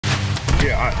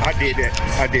Yeah, I did that.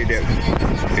 I did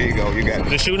that. There you go. You got it.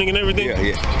 The shooting and everything? Yeah,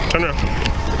 yeah. Turn around.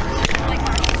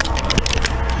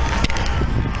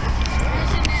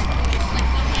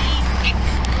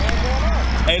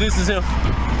 Hey, this is him.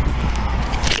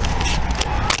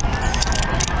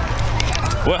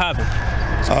 What happened?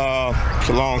 It's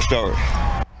a long story.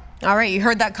 All right, you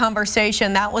heard that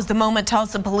conversation. That was the moment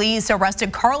Tulsa police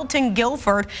arrested Carlton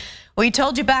Gilford. We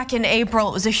told you back in April,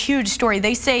 it was a huge story.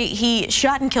 They say he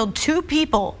shot and killed 2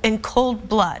 people in cold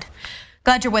blood.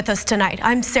 Glad you're with us tonight.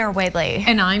 I'm Sarah Whaley.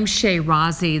 And I'm Shay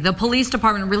Rozzi. The police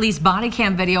department released body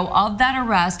cam video of that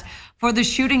arrest for the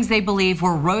shootings they believe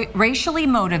were racially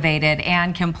motivated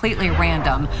and completely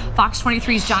random. Fox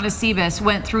 23's John Acebus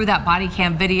went through that body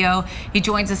cam video. He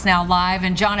joins us now live.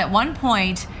 And John, at one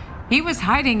point, he was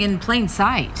hiding in plain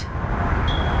sight.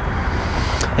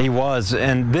 He was,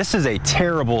 and this is a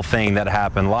terrible thing that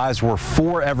happened. Lives were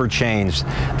forever changed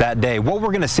that day. What we're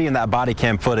going to see in that body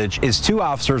cam footage is 2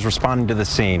 officers responding to the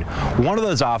scene. One of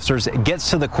those officers gets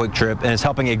to the Quick Trip and is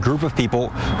helping a group of people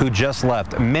who just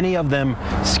left, many of them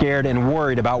scared and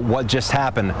worried about what just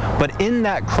happened. But in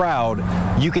that crowd,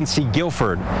 you can see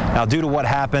Gilford. Now, due to what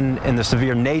happened and the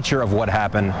severe nature of what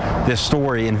happened, this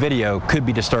story and video could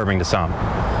be disturbing to some.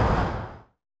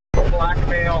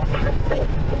 Blackmail,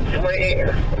 fleeing,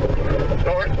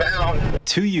 northbound.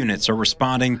 2 units are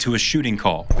responding to a shooting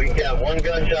call. We got 1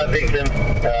 gunshot victim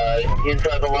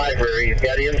inside the library. He's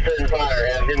got him setting fire.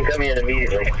 Have him come in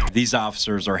immediately. These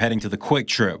officers are heading to the Quick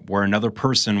Trip where another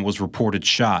person was reported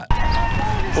shot.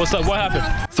 What's up? What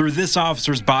happened? Through this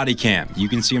officer's body cam, you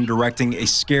can see him directing a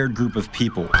scared group of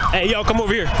people. Hey, yo, come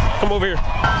over here. Come over here. Hey,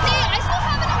 I still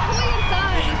have an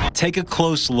employee inside. Take a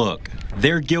close look.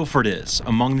 There Gilford is,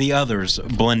 among the others,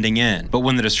 blending in. But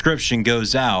when the description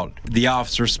goes out, the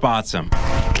officer spots him.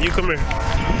 You come here.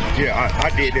 Yeah, I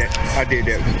did that. I did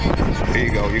that. There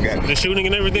you go. You got it. The shooting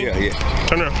and everything? Yeah, yeah.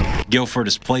 Turn around. Gilford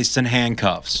is placed in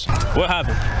handcuffs. What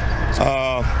happened?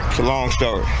 It's a long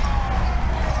story.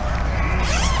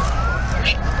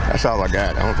 That's all I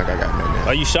got. I don't think I got nothing.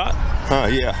 Are you shot?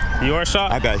 Yeah. You are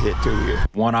shot? I got hit too, yeah.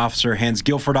 One officer hands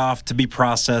Gilford off to be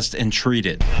processed and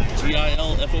treated.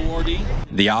 Gilford.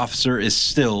 The officer is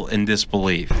still in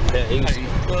disbelief. Yeah, he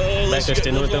was back there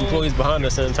standing with the employees behind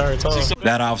us the entire time.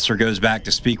 That officer goes back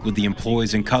to speak with the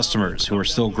employees and customers who are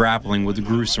still grappling with the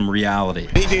gruesome reality.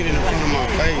 He did it in front of my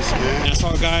face, man. I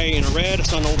saw a guy in a red, I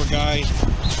saw an older guy.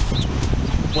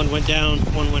 One went down,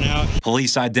 one went out.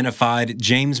 Police identified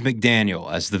James McDaniel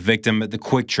as the victim at the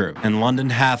Quick Trip and London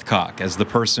Hathcock as the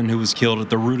person who was killed at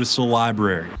the Rudisill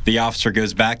Library. The officer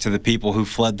goes back to the people who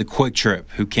fled the Quick Trip,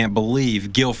 who can't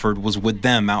believe Gilford was with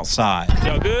them outside.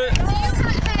 Y'all good?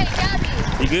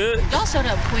 You good? Y'all showed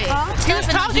up quick. He was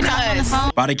talking to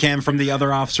us. Body cam from the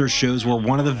other officer shows where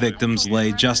one of the victims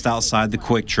lay just outside the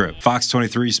Quick Trip. Fox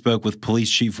 23 spoke with Police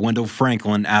Chief Wendell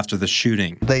Franklin after the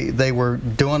shooting. They were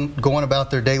going about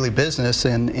their daily business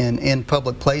in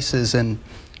public places, and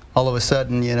all of a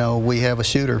sudden, you know, we have a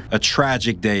shooter. A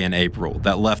tragic day in April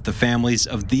that left the families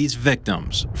of these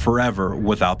victims forever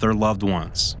without their loved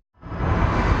ones.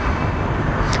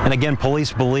 And again,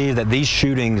 police believe that these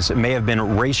shootings may have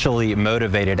been racially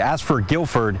motivated. As for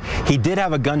Gilford, he did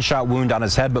have a gunshot wound on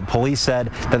his head, but police said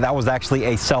that that was actually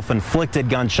a self-inflicted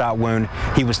gunshot wound.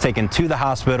 He was taken to the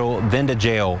hospital, then to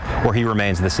jail, where he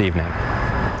remains this evening.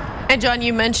 And John,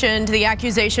 you mentioned the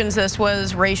accusations this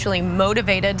was racially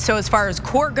motivated. So as far as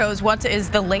court goes, what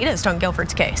is the latest on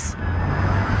Gilford's case?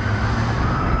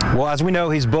 Well, as we know,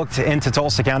 he's booked into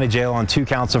Tulsa County Jail on 2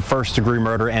 counts of first-degree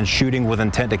murder and shooting with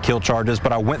intent to kill charges.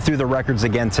 But I went through the records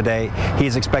again today.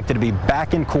 He's expected to be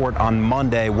back in court on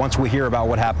Monday. Once we hear about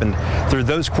what happened through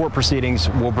those court proceedings,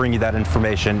 we'll bring you that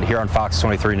information here on Fox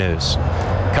 23 News.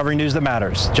 Covering news that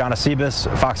matters, John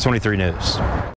Acebus, Fox 23 News.